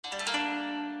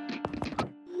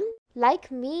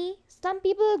Like me, some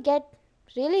people get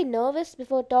really nervous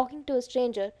before talking to a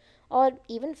stranger or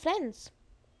even friends.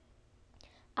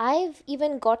 I've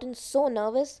even gotten so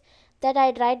nervous that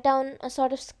I'd write down a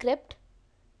sort of script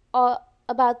or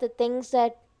about the things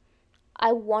that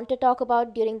I want to talk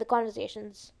about during the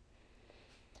conversations.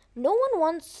 No one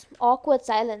wants awkward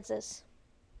silences,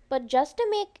 but just to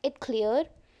make it clear,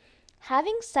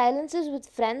 having silences with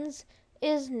friends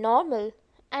is normal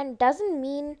and doesn't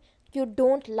mean you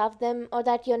don't love them or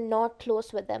that you're not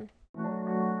close with them.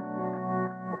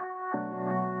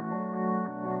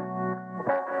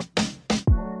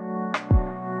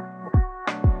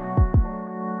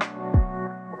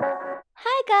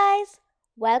 Hi guys!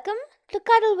 Welcome to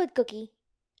Cuddle with Cookie.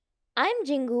 I'm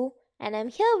Jingu and I'm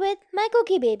here with my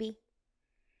cookie baby.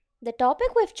 The topic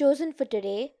we've chosen for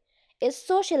today is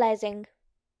socializing.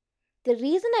 The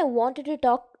reason I wanted to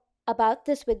talk about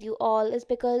this with you all is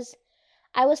because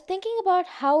I was thinking about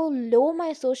how low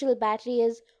my social battery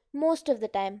is most of the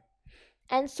time,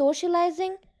 and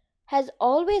socializing has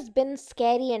always been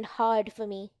scary and hard for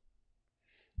me.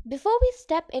 Before we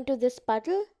step into this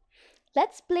puddle,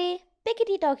 let's play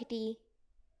Pickety Tockety.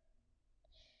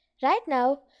 Right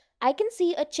now, I can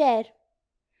see a chair.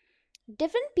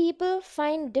 Different people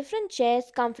find different chairs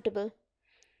comfortable.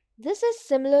 This is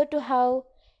similar to how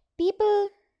people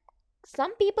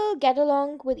some people get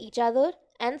along with each other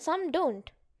and some don't.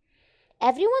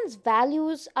 Everyone's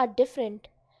values are different,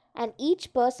 and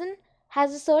each person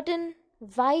has a certain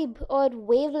vibe or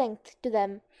wavelength to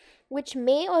them, which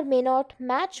may or may not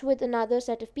match with another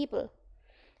set of people.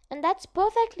 And that's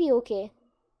perfectly okay.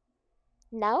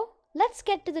 Now, let's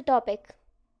get to the topic.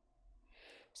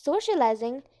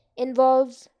 Socializing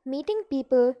involves meeting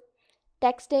people,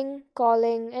 texting,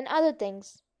 calling, and other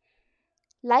things.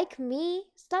 Like me,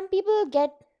 some people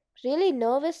get really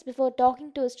nervous before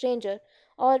talking to a stranger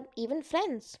or even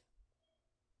friends.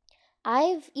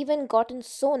 I've even gotten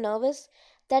so nervous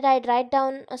that I'd write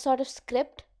down a sort of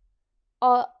script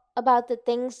or about the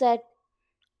things that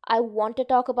I want to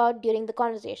talk about during the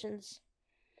conversations.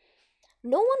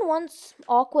 No one wants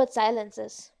awkward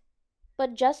silences,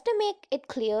 but just to make it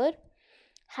clear,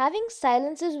 having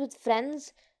silences with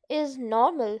friends is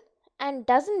normal and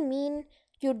doesn't mean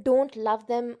you don't love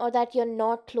them or that you're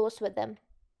not close with them.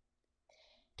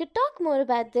 To talk more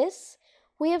about this,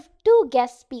 we have two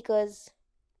guest speakers,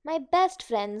 my best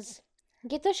friends,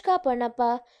 Gitushka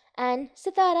Ponnappa and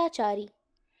Sithara Chari.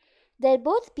 They're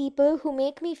both people who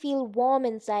make me feel warm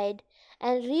inside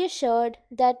and reassured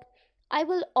that I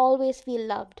will always feel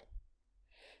loved.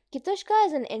 Gitushka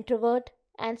is an introvert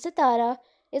and Sithara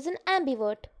is an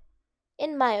ambivert,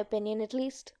 in my opinion at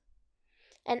least.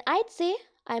 And I'd say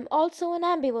I'm also an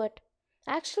ambivert.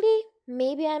 Actually,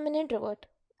 maybe I'm an introvert.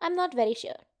 I'm not very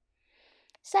sure.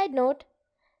 Side note,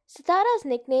 Sitara's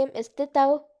nickname is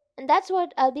Titau, and that's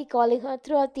what I'll be calling her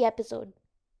throughout the episode.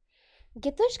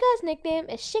 Gitushka's nickname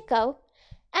is Shikau,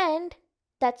 and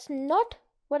that's not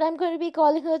what I'm going to be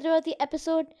calling her throughout the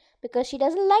episode because she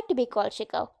doesn't like to be called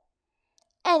Shikau.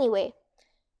 Anyway,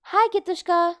 hi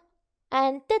Gitushka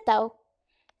and Titau.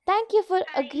 Thank you for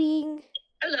Hi. agreeing.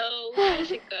 Hello. Hi,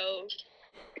 Shiko.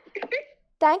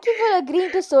 Thank you for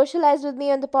agreeing to socialize with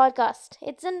me on the podcast.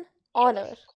 It's an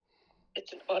honor.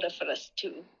 It's an honor for us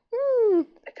too. Hmm,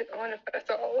 It's an honor for us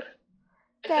all.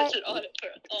 tha- It's an honor for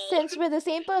us all. since we're the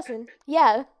same person.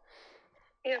 Yeah,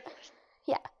 Yeah.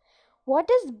 yeah. What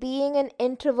does being an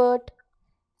introvert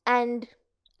and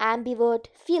ambivert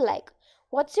feel like?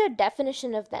 What's your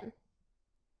definition of them?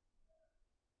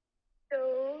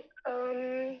 So,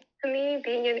 for me,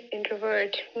 being an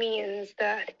introvert means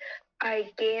that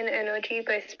I gain energy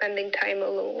by spending time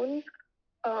alone.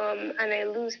 And I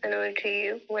lose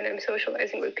energy when I'm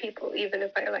socializing with people, even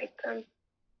if I like them.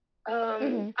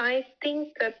 I think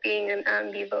that being an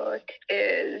ambivert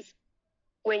is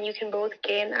when you can both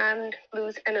gain and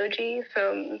lose energy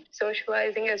from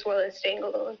socializing as well as staying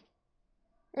alone.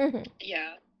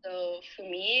 Yeah. So for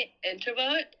me,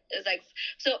 introvert is like,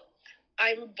 so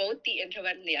I'm both the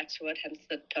introvert and the extrovert, hence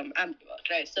the term ambivert,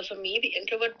 right? So for me, the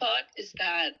introvert part is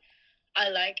that I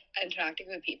like interacting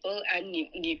with people, and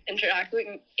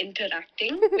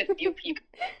interacting with new people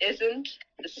isn't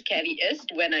the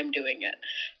scariest when I'm doing it.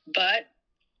 But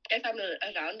if I'm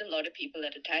around a lot of people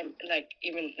at a time, like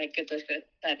even like Gitushka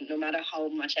said, no matter how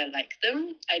much I like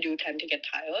them, I do tend to get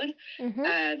tired.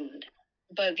 And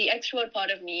but the extrovert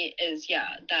part of me is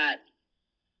that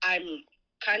I'm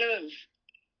kind of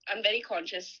I'm very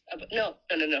conscious about no.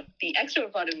 The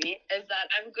extrovert part of me is that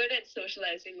I'm good at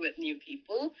socializing with new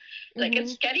people. Like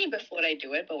it's scary before I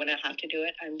do it, but when I have to do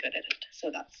it, I'm good at it. So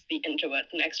that's the introvert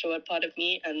and extrovert part of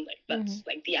me, and like that's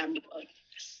like the ambivert.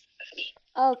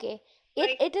 Okay. It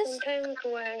Like it is, sometimes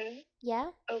when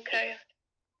yeah. okay,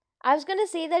 I was gonna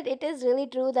say that it is really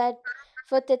true that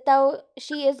for Titao,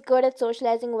 she is good at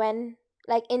socializing when,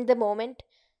 like, in the moment,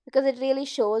 because it really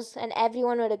shows, and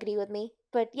everyone would agree with me.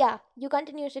 But yeah, you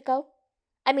continue, Shikau.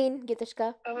 I mean,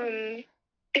 Gitushka. um,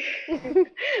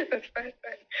 that's fine.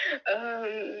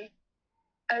 Um,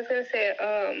 I was gonna say,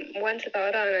 once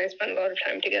Sithara and I spent a lot of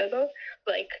time together,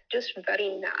 like just very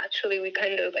naturally, we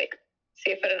kind of like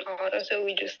say for an hour or so,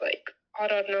 we just like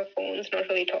are on our phones, not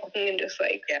really talking, and just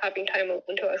like having time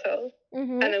alone to ourselves,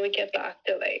 Mm-hmm. and then we get back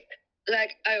to like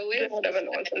I always whatever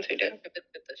nonsense we do with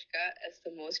Gitushka as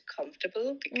the most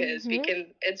comfortable because we can.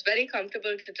 It's very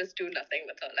comfortable to just do nothing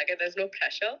with her. Like there's no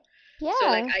pressure. Yeah. So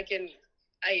like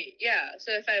yeah.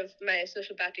 So if I've my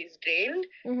social battery is drained,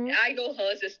 I know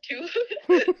hers is too.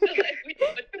 So like we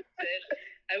would sit,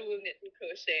 I will knit and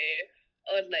crochet,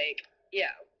 or like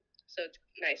yeah. So it's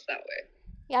nice that way.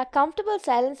 Yeah, comfortable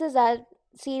silences are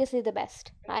seriously the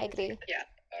best. I agree. Yeah.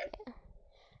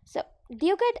 So, do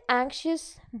you get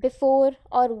anxious before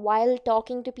or while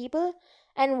talking to people?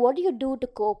 And what do you do to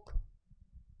cope?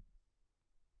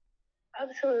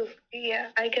 Absolutely. Yeah.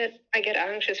 I get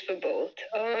anxious for both.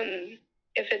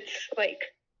 If it's like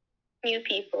new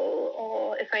people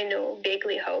or if I know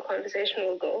vaguely how a conversation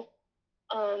will go,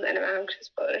 and I'm anxious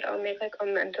about it, I'll make like a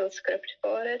mental script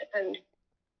for it and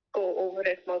go over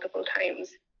it multiple times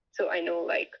so I know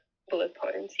like bullet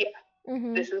points.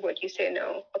 Yeah, this is what you say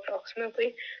now,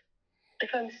 approximately. If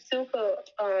I'm super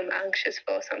anxious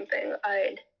for something,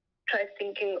 I'd try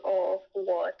thinking of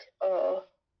what a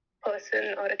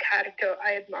person or a character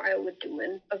I admire would do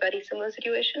in a very similar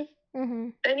situation.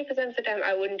 90% of the time,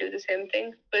 I wouldn't do the same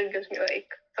thing, but it gives me like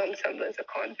some semblance of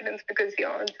confidence because the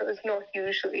answer is not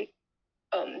usually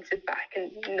sit back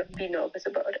and be nervous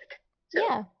about it. So,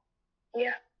 yeah.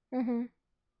 Yeah.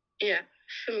 Yeah.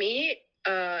 For me,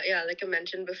 yeah, like I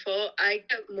mentioned before, I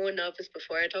get more nervous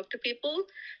before I talk to people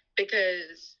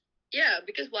because, yeah,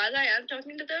 because while I am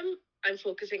talking to them, I'm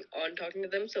focusing on talking to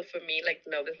them. So for me, like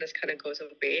nervousness kind of goes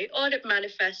away, or it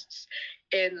manifests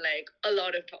in like a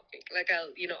lot of talking. Like I'll,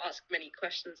 ask many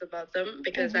questions about them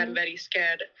because I'm very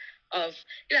scared of,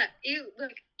 yeah,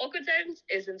 like awkward silence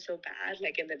isn't so bad.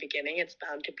 Like in the beginning, it's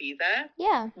bound to be there.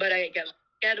 Yeah. But I get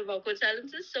scared of awkward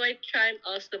silences, so I try and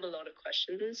ask them a lot of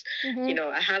questions.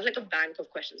 I have like a bank of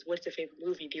questions. What's your favorite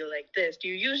movie? Do you like this? Do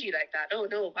you usually like that? Oh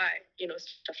no, why?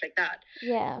 Stuff like that.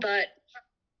 Yeah. But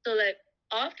so like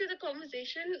after the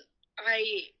conversation,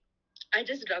 I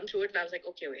just run through it and I was like,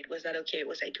 okay, wait, was that okay?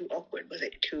 Was I too awkward? Was I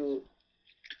too,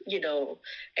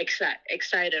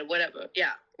 excited, whatever.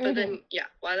 Yeah. But then, yeah,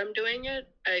 while I'm doing it,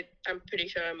 I'm pretty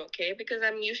sure I'm okay because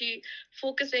I'm usually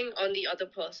focusing on the other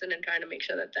person and trying to make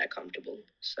sure that they're comfortable.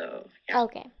 So, yeah.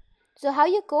 Okay. So, how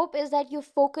you cope is that you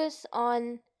focus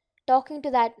on talking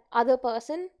to that other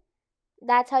person.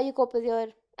 That's how you cope with your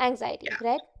anxieties,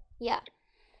 right? Yeah.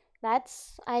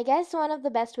 That's, I guess, one of the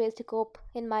best ways to cope,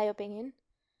 in my opinion.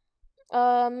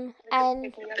 And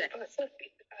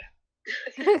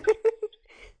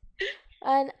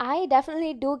and I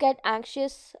definitely do get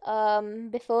anxious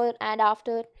before and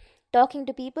after talking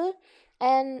to people.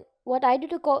 And what I do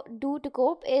to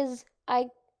cope is I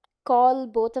call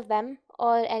both of them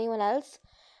or anyone else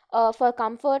for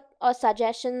comfort or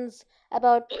suggestions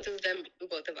about Both of them,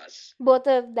 both of us. both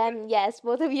of them, yes,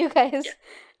 both of you guys.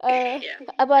 Yeah.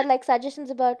 About like suggestions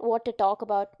about what to talk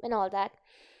about and all that.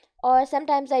 Or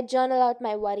sometimes I journal out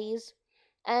my worries,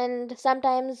 and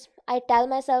sometimes I tell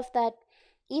myself that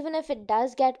even if it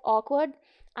does get awkward,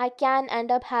 I can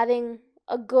end up having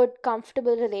a good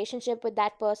comfortable relationship with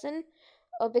that person,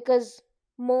 because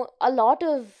a lot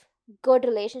of good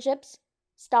relationships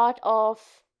start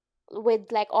off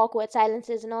with like awkward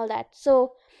silences and all that.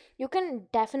 So you can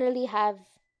definitely have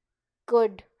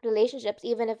good relationships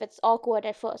even if it's awkward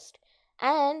at first.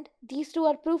 And these two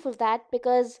are proof of that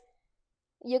because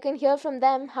you can hear from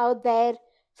them how their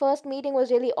first meeting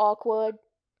was really awkward.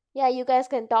 Yeah, you guys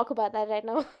can talk about that right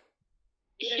now.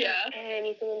 Yeah.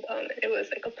 Anything in common. It was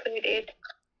like a play date.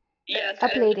 Yes, A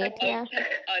play date, yeah.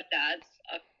 our dads,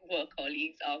 our work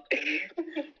colleagues, our colleagues,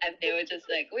 and they were just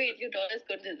like, "Wait, your daughter's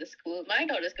going to the school. My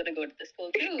daughter's going to go to the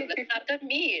school too. Let's have them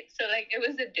meet." So like, it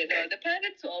was a dinner. The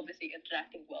parents were obviously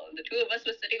interacting well, and the two of us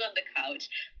were sitting on the couch,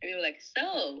 and we were like,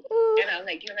 "So," and I was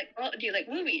like, do you like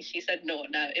movies?" She said no.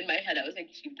 Now in my head, I was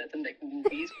like, "She doesn't like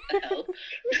movies. What the hell?"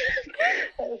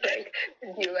 I was like,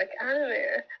 "Do you like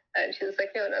anime?" And she was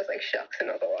like, "No," and I was like, "Shucks,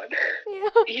 another one."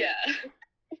 Yeah.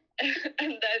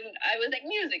 And then I was like,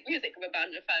 music. We're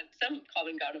bound to find some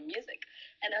common ground of music.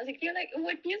 And I was like,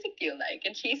 what music do you like?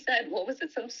 And she said, what was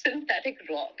it? Some synthetic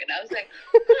rock. And I was like,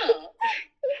 huh.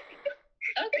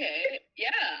 Okay. Yeah,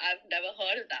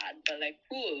 thought of that, but like,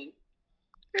 cool.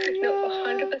 No,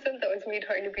 100% that was me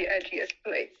trying to be edgy.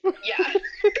 Like, yeah.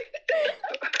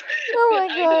 Oh my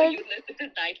I know god. you listen to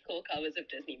nightcore covers of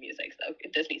Disney music, so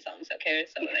Disney songs, okay?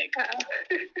 So like,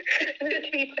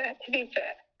 to be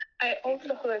fair, I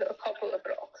also heard a couple of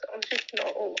rock songs, just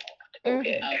not a lot.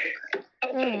 Okay. I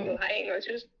wasn't lying. I was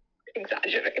just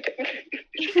exaggerating.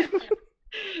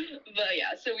 But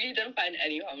yeah, so we didn't find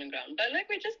any common ground, but like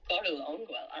we just got along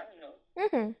well. I don't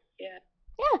know. Yeah.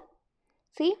 Yeah.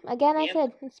 See, again, I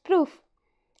said it's proof.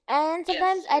 And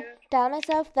sometimes I tell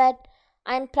myself that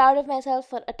I'm proud of myself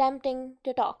for attempting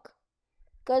to talk,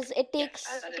 because it takes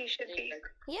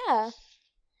yeah,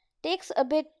 takes a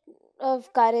bit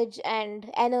of courage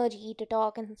and energy to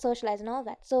talk and socialize and all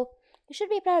that. So you should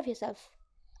be proud of yourself.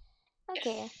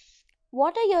 Okay.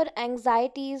 What are your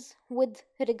anxieties with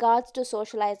regards to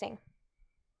socializing?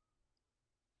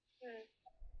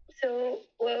 So,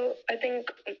 well, I think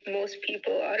most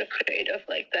people are afraid of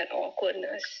like that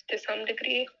awkwardness to some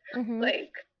degree.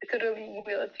 Like, it's a really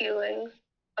weird feeling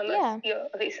unless you're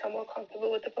at least somewhat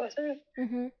comfortable with the person.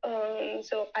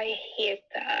 So I hate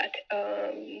that.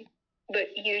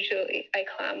 But usually I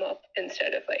clam up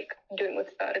instead of like doing what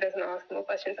Sithara does and ask more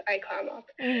questions. I clam up.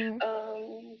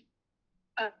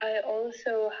 I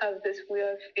also have this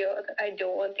weird fear that I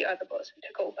don't want the other person to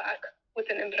go back with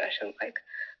an impression like,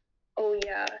 oh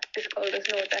yeah, this girl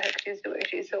doesn't know what the heck she's doing.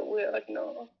 She's so weird.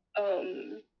 No.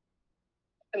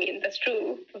 I mean, that's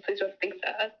true. Please don't think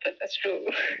that, but that's true.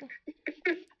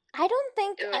 I don't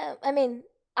think, I mean,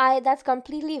 I that's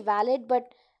completely valid,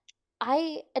 but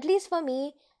at least for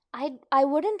me, I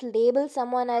wouldn't label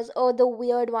someone as, oh, the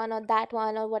weird one or that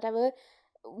one or whatever,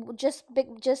 just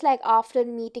like after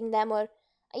meeting them. Or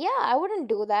yeah, I wouldn't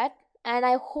do that, and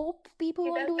I hope people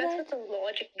won't do that. That's what the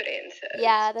logic brain says.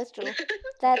 Yeah, that's true.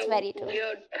 That's very true.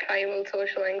 Weird primal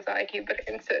social anxiety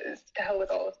brain says, to hell with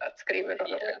all of that, screaming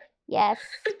on it. Yes,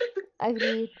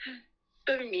 agreed.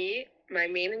 For me, my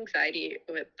main anxiety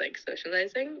with like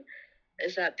socializing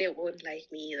is that they won't like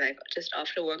me like just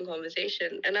after one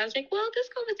conversation. And I was like, well, this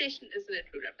conversation isn't a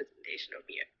true representation of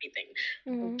me or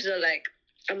anything. So like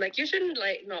I'm like, you shouldn't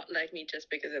like not like me just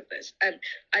because of this. And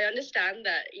I understand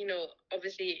that, you know,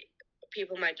 obviously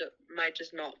people might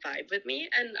just not vibe with me,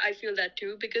 and I feel that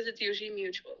too because it's usually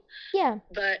mutual. Yeah.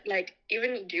 But like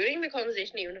even during the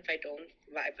conversation, even if I don't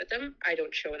vibe with them, I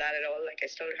don't show that at all. Like I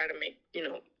still try to make, you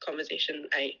know, conversation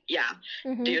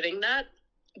during that.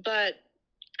 But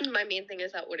my main thing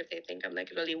is that what if they think I'm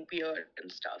like really weird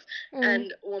and stuff.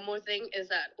 And one more thing is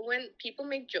that when people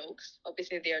make jokes,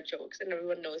 obviously they are jokes and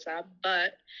everyone knows that,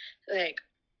 but like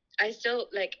I still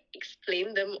like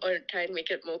explain them or try and make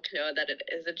it more clear that it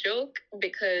is a joke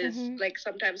because like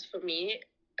sometimes for me,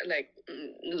 like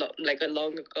like a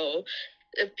long ago,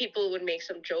 if people would make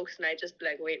some jokes and I just be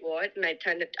like, wait, what? And I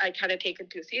kind of take it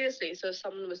too seriously. So if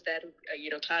someone was there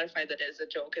to clarify that it's a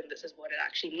joke and this is what it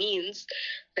actually means,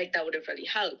 like that would have really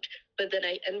helped. But then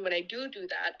when I do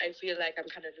that, I feel like I'm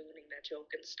kind of ruining that joke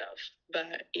and stuff.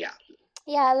 But yeah.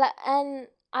 Yeah, and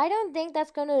I don't think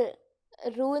that's going to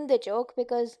ruin the joke,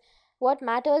 because what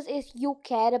matters is you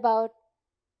care about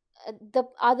the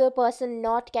other person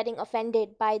not getting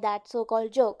offended by that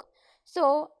so-called joke.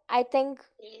 So I think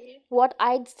what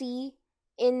I'd see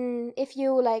in, if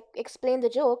you like explain the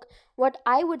joke, what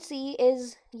I would see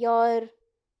is your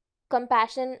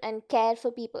compassion and care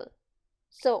for people.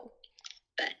 So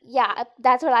yeah,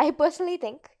 that's what I personally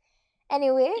think.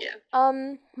 Anyway,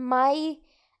 my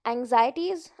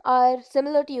anxieties are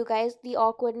similar to you guys, the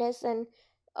awkwardness and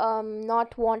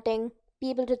not wanting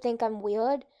people to think I'm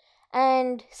weird,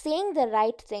 and saying the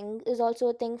right thing is also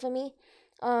a thing for me.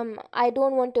 I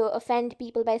don't want to offend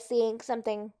people by saying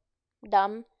something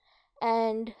dumb,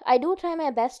 and I do try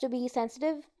my best to be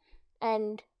sensitive,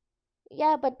 and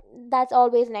yeah, but that's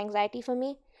always an anxiety for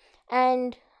me.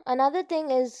 And another thing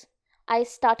is I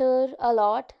stutter a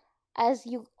lot, as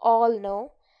you all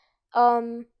know.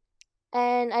 um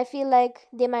and I feel like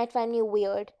they might find me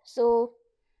weird, so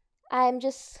I'm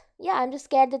just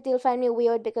scared that they'll find me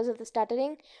weird because of the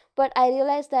stuttering. But I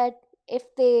realize that if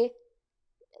they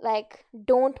like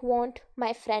don't want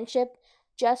my friendship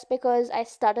just because I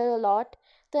stutter a lot,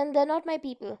 then they're not my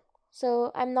people,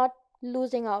 so I'm not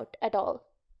losing out at all.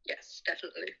 Yes,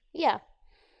 definitely. Yeah.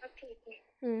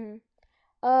 Hmm.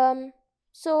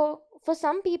 So for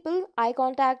some people, eye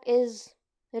contact is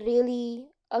really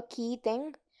a key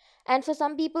thing, and for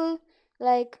some people,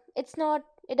 like it's not.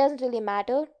 It doesn't really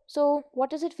matter. So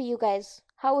what is it for you guys?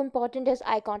 How important is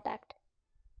eye contact?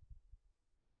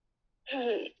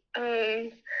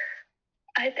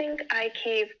 I think I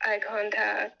keep eye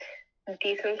contact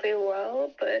decently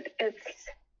well, but it's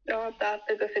not that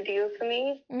big of a deal for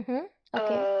me. Mm-hmm.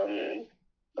 Okay.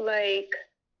 Like,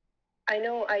 I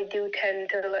know I do tend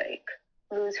to like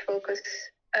lose focus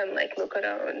and like look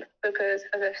around because,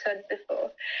 as I've said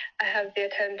before, I have the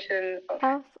attention of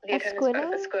Of the a attention span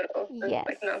of a squirrel? squirrel. It's Yes.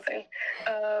 like nothing.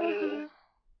 Uh-huh.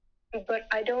 But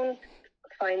I don't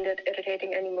find it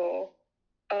irritating anymore.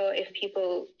 If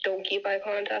people don't keep eye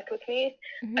contact with me,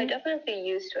 I definitely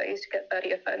used to. I used to get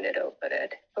very offended over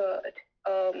it. But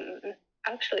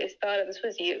actually, Sithara, this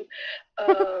was you.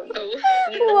 What?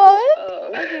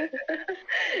 Okay.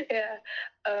 Yeah.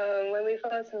 When we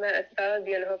first met, Sithara would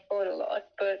be on her phone a lot,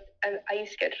 and I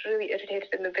used to get really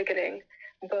irritated in the beginning.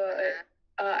 But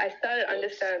I started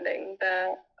understanding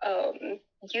that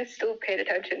you still paid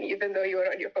attention even though you were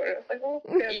on your phone. I was like, oh,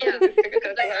 yeah,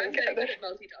 I'm very good at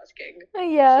multitasking.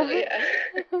 Yeah. So, yeah.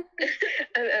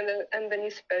 and then you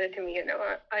spread it to me, and now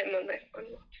I'm on my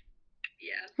phone.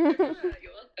 Yeah.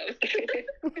 You're welcome.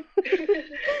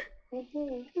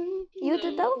 You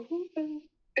did though?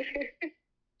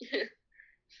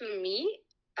 For me,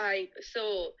 I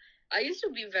used to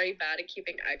be very bad at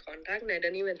keeping eye contact, and I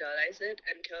didn't even realize it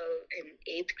until in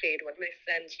 8th grade. One of my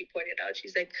friends, she pointed out,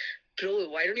 she's like, "Bro,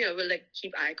 why don't you ever like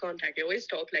keep eye contact? You always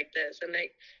talk like this." And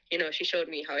like, she showed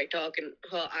me how I talk, and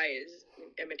her eyes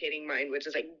imitating mine, which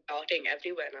is like darting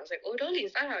everywhere. And I was like, "Oh, really?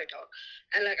 Is that how I talk?"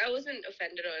 And like, I wasn't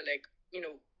offended or like,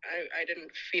 I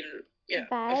didn't feel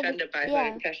offended by her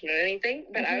impression or anything.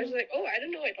 But I was like, "Oh, I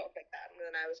didn't know I talk like that." And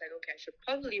then I was like, "Okay, I should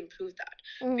probably improve that."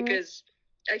 Because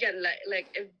again, like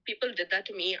if people did that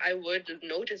to me, I would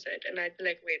notice it, and I'd be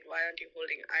like, "Wait, why aren't you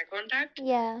holding eye contact?"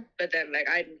 Yeah. But then like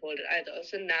I didn't hold it either.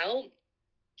 So now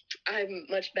I'm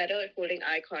much better at holding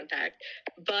eye contact.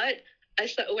 But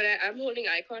when I'm holding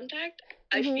eye contact,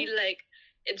 I feel like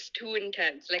it's too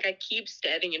intense. Like I keep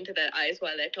staring into their eyes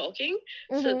while they're talking.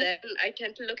 So then I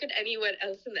tend to look at anyone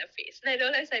else in their face. And I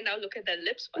realize I now look at their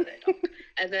lips while they talk.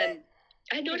 And then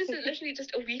I noticed it literally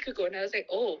just a week ago, and I was like,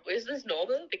 "Oh, is this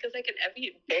normal?" Because like in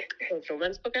every book or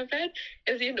romance book I've read,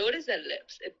 if you notice their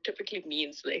lips, it typically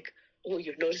means like, "Oh,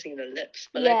 you're noticing the lips."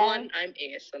 But like I'm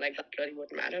ace, so like that really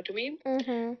wouldn't matter to me.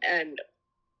 And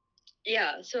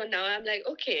yeah, so now I'm like,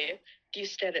 okay, do you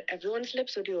stare at everyone's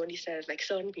lips or do you only stare at like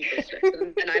certain people's lips?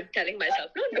 And I'm telling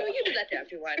myself, no, you do that to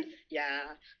everyone.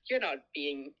 Yeah, you're not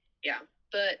being, yeah.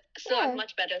 But so I'm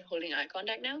much better at holding eye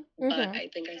contact now. But I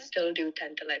think I still do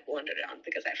tend to like wander around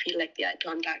because I feel like the eye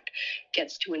contact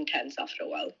gets too intense after a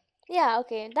while. Yeah,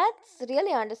 okay. That's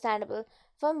really understandable.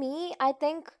 For me, I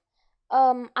think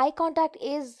eye contact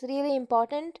is really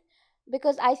important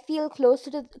because I feel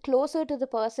closer to the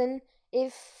person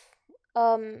if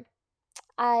um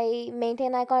I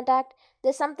maintain eye contact.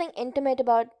 There's something intimate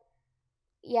about,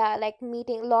 yeah, like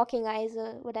meeting, locking eyes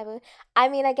or whatever. I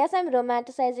mean, I guess I'm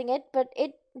romanticizing it, but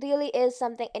it really is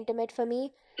something intimate for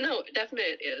me. No,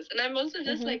 definitely it is. And I'm also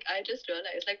just like, I just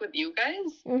realized, like with you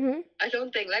guys, I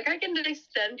don't think, like, I can just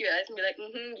extend your eyes and be like,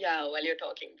 yeah, while you're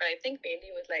talking. But I think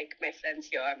mainly with like my friends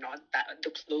here, I'm not that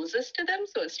the closest to them,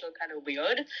 so it's still kind of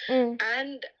weird.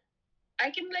 And I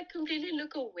can like completely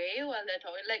look away while they're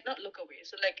talking, like not look away.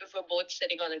 So like if we're both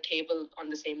sitting on a table on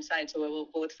the same side, so we're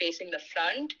both facing the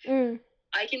front,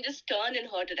 I can just turn in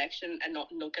her direction and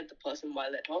not look at the person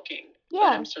while they're talking. Yeah.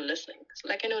 But I'm still listening. So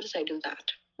like I notice I do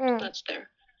that. That's there.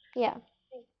 Yeah.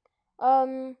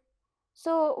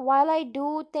 So while I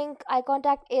do think eye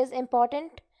contact is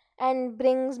important and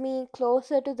brings me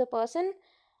closer to the person,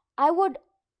 I would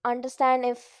understand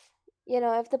if,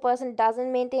 if the person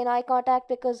doesn't maintain eye contact,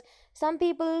 because some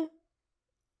people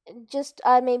just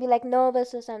are maybe like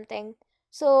nervous or something.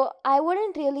 So I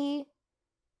wouldn't really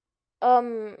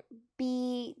um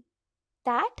be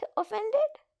that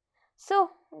offended.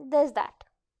 So there's that.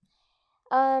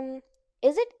 Um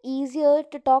is it easier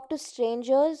to talk to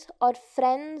strangers or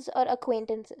friends or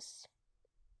acquaintances?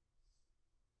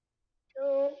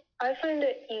 So I find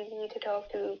it easy to talk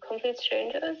to complete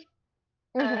strangers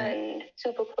and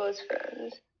super close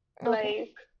friends. Okay.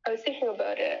 Like, I was thinking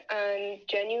about it, and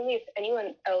genuinely, if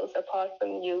anyone else apart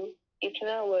from you,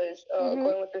 Itna, was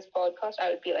going with this podcast,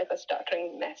 I would be like a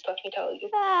stuttering mess, let me tell you.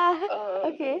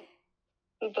 Okay.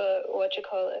 But what you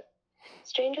call it?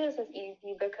 Strangers is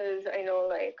easy because I know,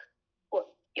 like, what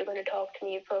you're going to talk to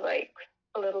me for like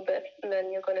a little bit, and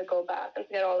then you're going to go back and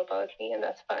forget all about me, and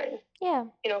that's fine. Yeah.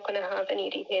 You're not going to have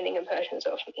any retaining impressions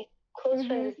of me. Close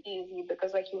friends is easy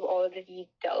because like you've already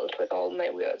dealt with all my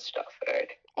weird stuff, right?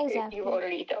 Exactly. You've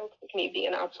already dealt with me being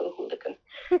an absolute hooligan.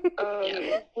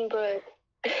 But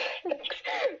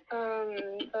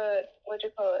but what do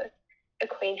you call it?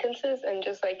 Acquaintances and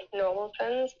just like normal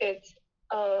friends, it's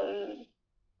a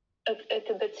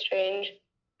bit strange.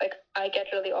 Like I get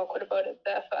really awkward about it,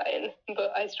 they're fine,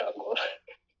 but I struggle.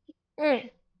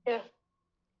 Yeah.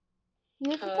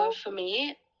 For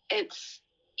me, it's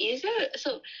easier.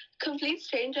 So, complete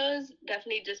strangers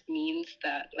definitely just means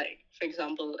that, like, for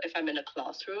example, if I'm in a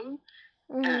classroom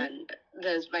and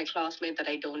there's my classmate that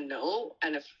I don't know,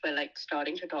 and if we're like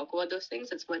starting to talk about those things,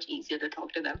 it's much easier to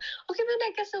talk to them. Okay, then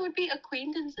I guess it would be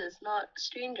acquaintances, not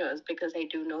strangers, because I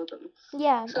do know them.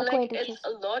 Yeah, so like it's a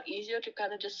lot easier to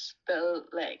kind of just spill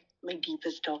like my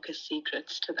deepest, darkest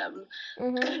secrets to them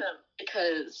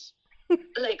because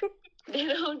like they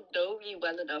don't know me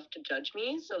well enough to judge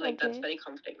me, so like that's very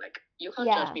comforting. Like you can't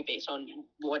judge me based on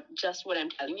what I'm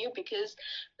telling you, because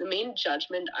the main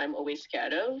judgment I'm always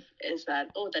scared of is that,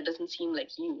 oh, that doesn't seem like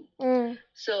you.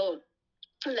 So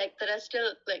like there are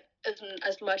still like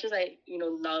as much as I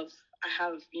love, I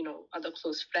have other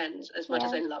close friends, as much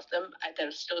as I love them, there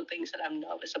are still things that I'm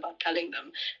nervous about telling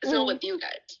them. It's not with you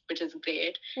guys, which is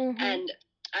great. And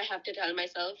I have to tell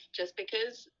myself, just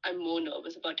because I'm more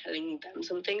nervous about telling them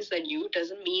some things than you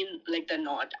doesn't mean like they're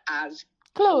not as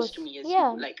close to me as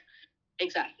you. Like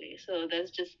exactly. So there's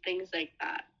just things like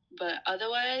that. But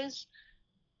otherwise,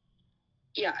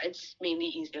 yeah, it's mainly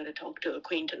easier to talk to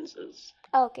acquaintances.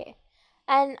 Okay.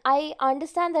 And I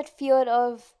understand that fear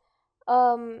of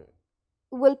um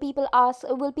will people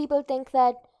think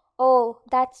that, oh,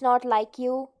 that's not like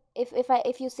you,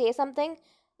 if you say something,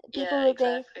 people will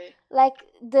think like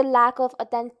the lack of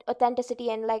authenticity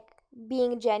and like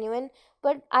being genuine.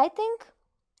 But I think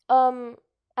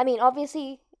I mean,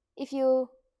 obviously, if you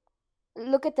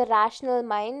look at the rational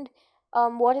mind,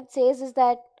 what it says is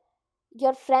that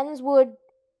your friends would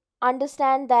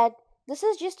understand that this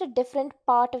is just a different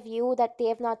part of you that they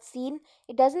have not seen.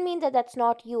 It doesn't mean that that's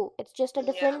not you, it's just a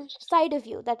different side of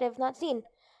you that they've not seen.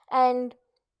 And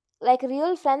like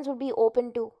real friends would be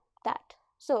open to that.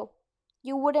 So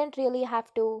you wouldn't really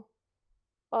have to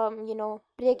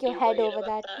break your Be head worried over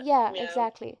about that. that. Yeah, Yeah.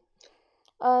 exactly.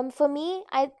 For me,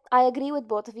 I agree with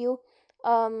both of you.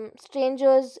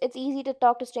 Strangers, it's easy to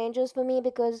talk to strangers for me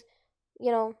because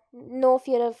no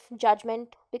fear of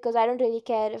judgment, because I don't really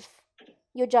care if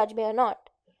you judge me or not,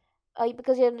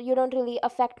 because you don't really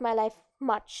affect my life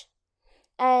much.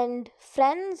 And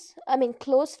friends, I mean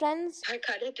close friends. I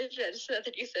kind of did register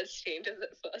that you said strangers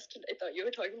at first, and I thought you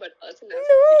were talking about us, and I was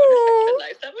like, we don't affect your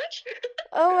life that much.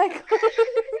 Oh my god.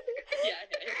 Yeah.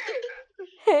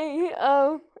 Hey,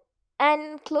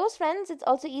 and close friends, it's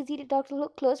also easy to talk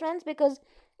to close friends because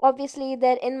obviously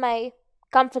they're in my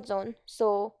comfort zone,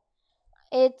 so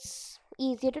it's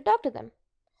easier to talk to them.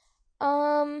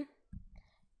 um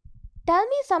Tell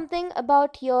me something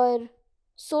about your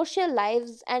social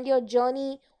lives and your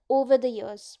journey over the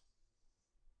years.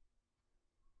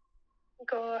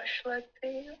 Gosh, let's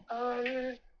see.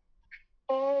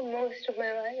 For most of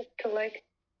my life, to like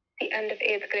the end of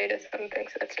eighth grade or something,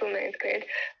 so that's still ninth grade.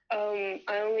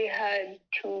 I only had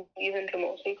two even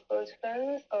remotely close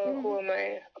friends, who were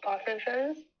my apartment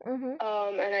friends. And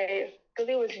I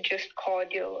really was just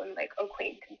cordial and like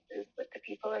acquaintances with the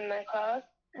people in my class.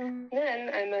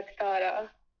 Then I met Sithara,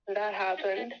 and that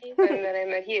happened, and then I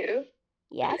met you.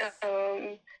 Yes.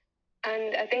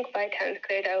 And I think by 10th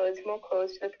grade, I was more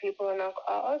close to the people in our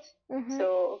class.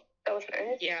 So that was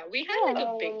nice. Yeah, we had like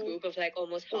a big group of like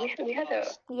almost half we had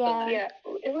class. Yeah,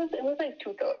 it was like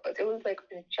 2/3. It was like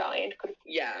a giant group.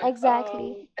 Yeah.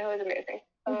 Exactly. That was amazing.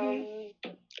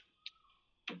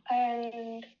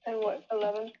 And then what,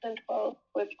 11th and 12th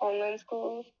with online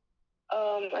schools.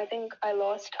 I think I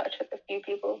lost touch with a few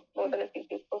people, more than a few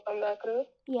people from that group.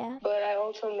 Yeah. But I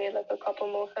also made like a couple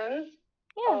more friends.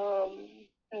 Yeah.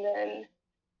 And then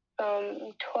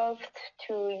from 12th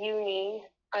to uni,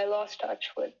 I lost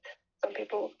touch with some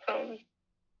people from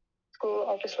school,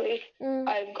 obviously.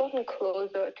 I've gotten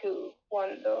closer to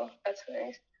one though, that's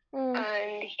nice.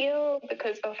 And here,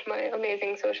 because of my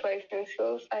amazing socializing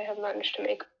skills, I have managed to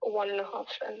make 1.5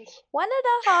 friends.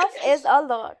 1.5 is a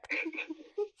lot.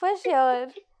 For sure.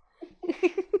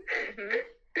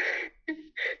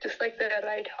 Just like the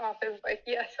right half is like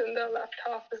yes, and the left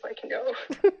half is like no.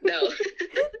 No.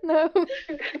 No.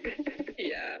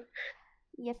 Yeah.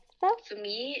 Yes, sir. For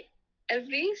me,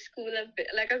 every school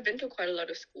I've been to quite a lot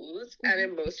of schools, and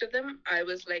in most of them, I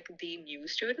was like the new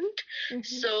student.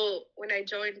 So when I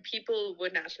joined, people were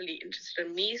naturally interested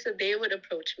in me, so they would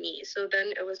approach me. So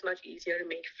then it was much easier to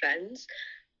make friends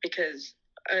because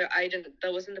I didn't.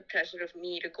 There wasn't the pressure of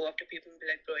me to go up to people and be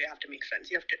like, "Bro, you have to make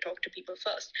friends. You have to talk to people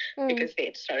first," because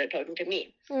they started talking to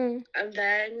me. And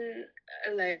then,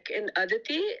 like in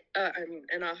Aditi,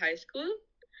 in our high school,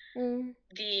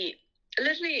 the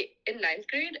literally in ninth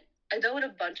grade, there were a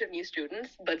bunch of new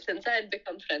students, but since I had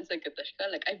become friends with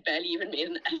Gitushka, like I barely even made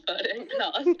an effort in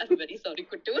class. I'm very sorry,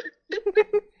 Kutu.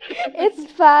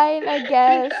 It's fine, I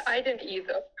guess. I didn't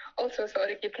either. Also,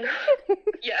 sorry, Kitna.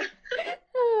 Yeah.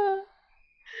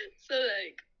 So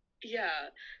like, yeah,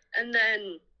 and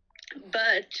then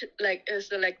but like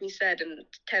so like we said in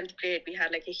 10th grade we had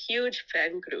like a huge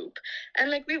friend group, and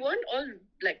like we weren't all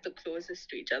like the closest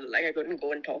to each other. Like I couldn't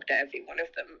go and talk to every one of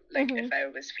them like if I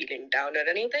was feeling down or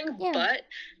anything. Yeah. But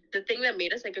the thing that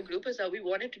made us like a group is that we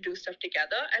wanted to do stuff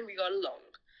together and we got along.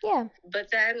 Yeah. But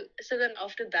then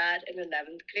after that in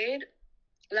 11th grade,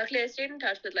 luckily I stayed in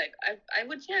touch with like I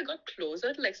would say I got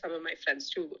closer to like some of my friends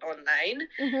too online.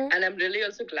 And I'm really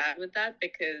also glad with that,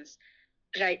 because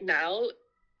right now,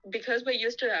 because we're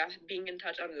used to being in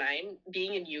touch online,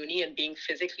 being in uni and being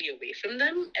physically away from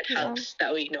them, it helps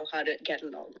that we know how to get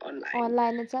along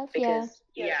online itself. Because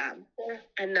yeah.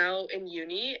 And now in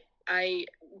uni, I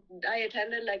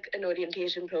attended like an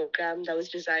orientation program that was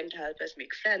designed to help us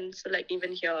make friends. So like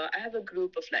even here, I have a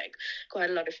group of like quite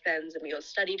a lot of friends, and we all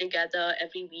study together.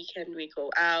 Every weekend we go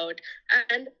out,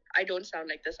 and I don't sound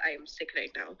like this. I am sick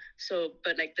right now. So,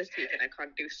 but like this weekend I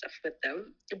can't do stuff with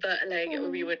them. But like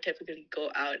we would typically go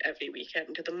out every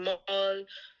weekend to the mall,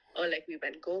 or like we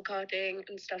went go karting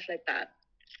and stuff like that.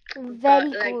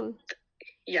 Very cool.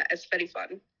 Yeah, it's very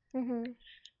fun.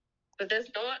 But there's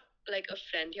not like a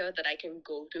friend here that I can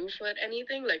go to for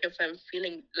anything. Like if I'm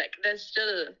feeling like there's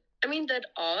still, I mean, there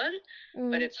are,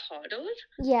 but it's harder.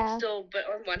 Yeah. So, but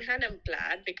on one hand, I'm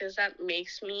glad because that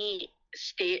makes me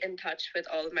stay in touch with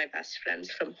all my best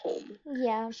friends from home.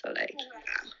 Yeah. So like,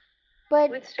 yeah. But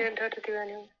we'd stay in touch with you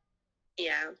anyway.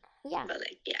 Yeah. Yeah. But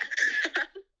like, yeah.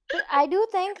 But I do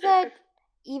think that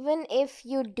even if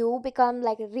you do become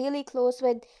like really close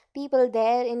with people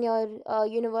there in your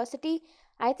university,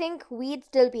 I think we'd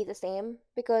still be the same,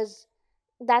 because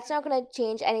that's not going to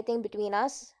change anything between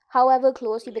us, however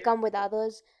close you become with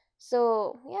others.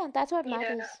 So, yeah, that's what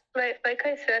matters. Like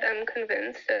I said, I'm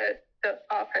convinced that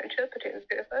our friendship between the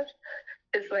three of us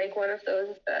is like one of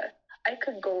those that I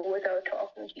could go without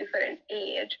talking to you for an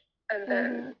age, and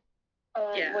then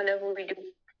whenever we do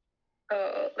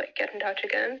like get in touch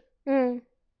again,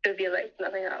 it'll be like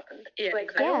nothing happened. Yeah,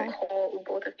 like I don't call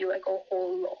both of you like a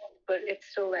whole lot, but it's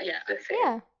still like the same.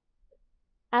 Yeah,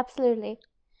 absolutely.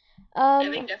 I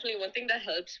think definitely one thing that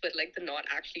helps with like the not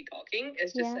actually talking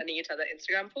is just sending each other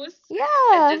Instagram posts. Yeah.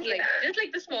 And just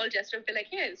like the small gesture of be like,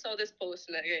 hey, I saw this post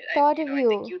and Thought of I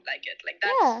think you'd like it. Like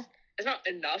that's it's not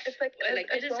enough. It's like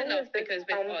it is enough because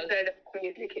with all thread of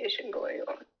communication going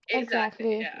on.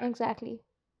 Exactly. Yeah.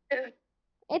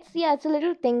 It's a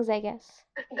little things, I guess.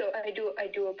 Though I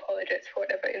do apologize for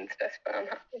whatever Insta spam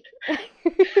happened.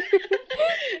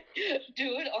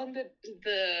 Dude, on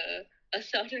the a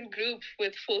certain group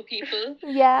with 4 people.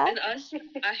 Yeah. And us,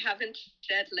 I haven't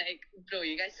read like, bro,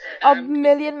 you guys A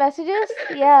million messages?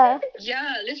 Yeah.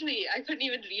 Yeah, literally, I couldn't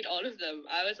even read all of them.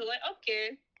 I was like,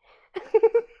 okay.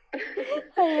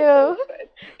 Hello.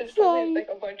 It's always like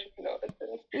a bunch of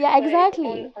nonsense. Yeah,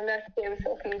 exactly. Like, on that same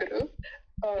certain group,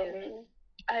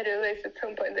 I realized at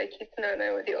some point that Keitna and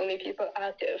I were the only people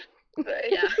active.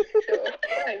 Right? Yeah. So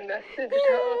I messaged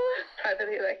her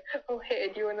privately like, oh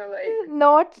hey, do you wanna like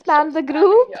not spam the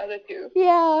group? The other 2.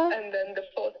 Yeah. And then the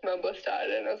 4th member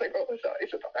started and I was like, oh sorry,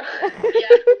 Sithara.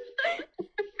 Yeah.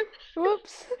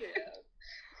 Whoops.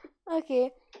 Yeah.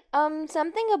 Okay.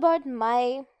 Something about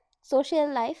my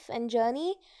social life and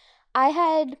journey. I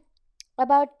had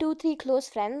about 2-3 close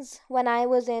friends when I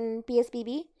was in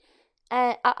PSPB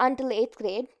until 8th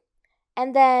grade.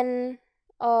 And then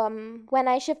when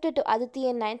I shifted to Aditi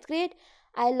in 9th grade,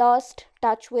 I lost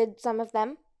touch with some of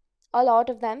them, a lot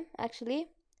of them actually,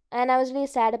 and I was really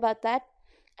sad about that.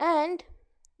 And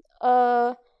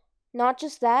not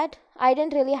just that, I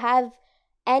didn't really have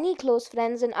any close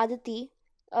friends in Aditi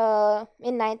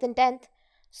in 9th and 10th.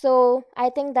 So I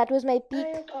think that was my peak.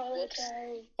 I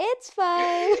apologize. It's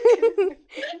fine.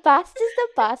 Past is the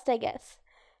past, I guess.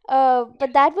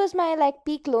 But that was my like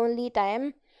peak lonely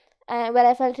time, where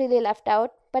I felt really left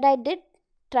out. But I did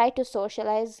try to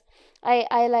socialize.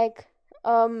 I like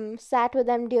sat with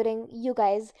them during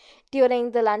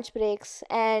the lunch breaks,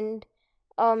 and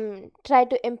tried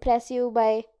to impress you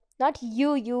by not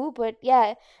you but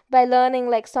yeah, by learning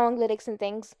like song lyrics and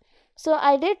things. So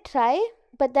I did try,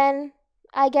 but then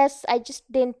I guess I just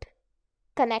didn't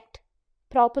connect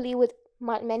properly with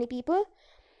many people.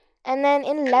 And then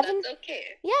in 11, that's okay.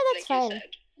 Yeah, that's like fine.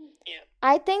 Yeah.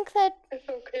 I think that it's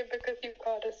okay because you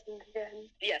got us in the end.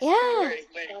 Yes. Yeah.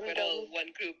 We're all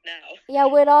one group now. Yeah,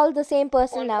 we're all the same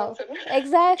person One now. person.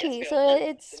 Exactly. Yes, so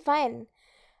it's fine.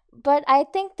 But I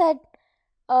think that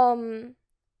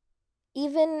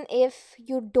even if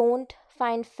you don't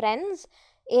find friends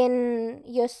in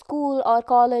your school or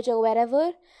college or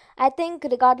wherever, I think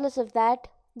regardless of that,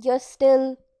 you're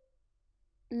still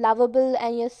lovable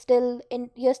and you're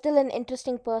still an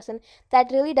interesting person.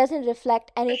 That really doesn't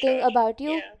reflect For anything sure. about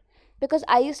you, Yeah. because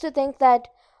I used to think that,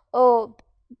 oh,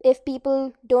 if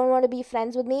people don't want to be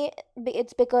friends with me,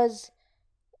 it's because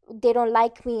they don't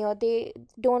like me or they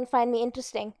don't find me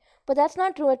interesting. But that's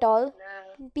not true at all.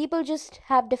 No. People just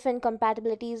have different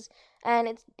compatibilities,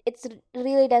 and it's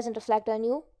really doesn't reflect on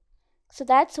you. So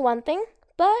that's one thing.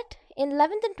 But in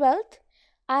 11th and 12th,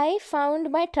 I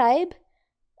found my tribe,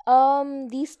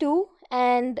 these two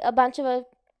and a bunch of uh,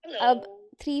 Hello.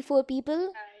 3 4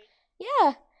 people. Hi.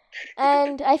 Yeah,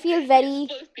 and I feel Yes, very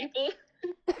both people.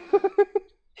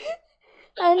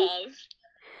 The and halves.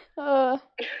 uh,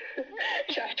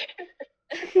 Shut.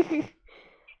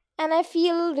 and I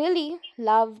feel really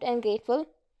loved and grateful.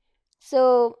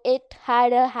 So it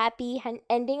had a happy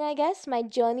ending, I guess. My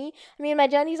journey. I mean, my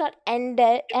journey's not It's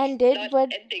ended, not but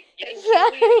ending.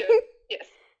 Thank you. Yes.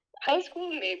 High Oh, school,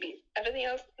 maybe. Everything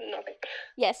else, nothing.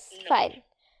 yes, Nothing. fine.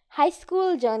 High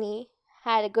school journey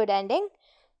had a good ending,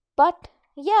 but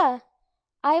yeah,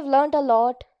 I've learned a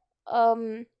lot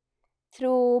um,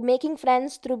 through making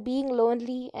friends, through being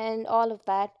lonely, and all of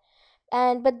that.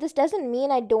 And but this doesn't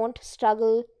mean I don't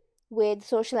struggle with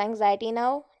social anxiety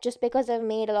now, just because I've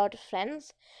made a lot of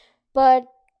friends. But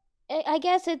I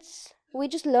guess it's we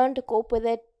just learn to cope with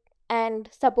it and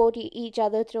support each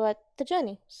other throughout the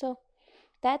journey. So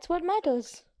that's what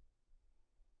matters.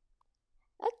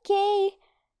 Okay.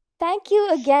 Thank you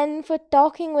again for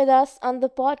talking with us on the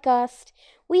podcast.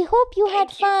 We hope you had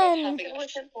Thank you for fun. having us. It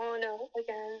was an honor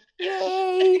again.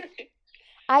 Yay!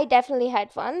 I definitely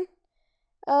had fun.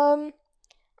 Um,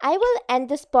 I will end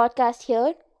this podcast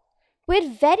here. We're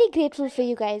very grateful for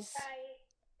you guys.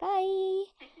 Bye. Bye.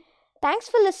 Thanks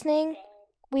for listening.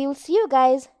 We will see you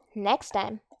guys next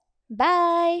time.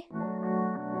 Bye.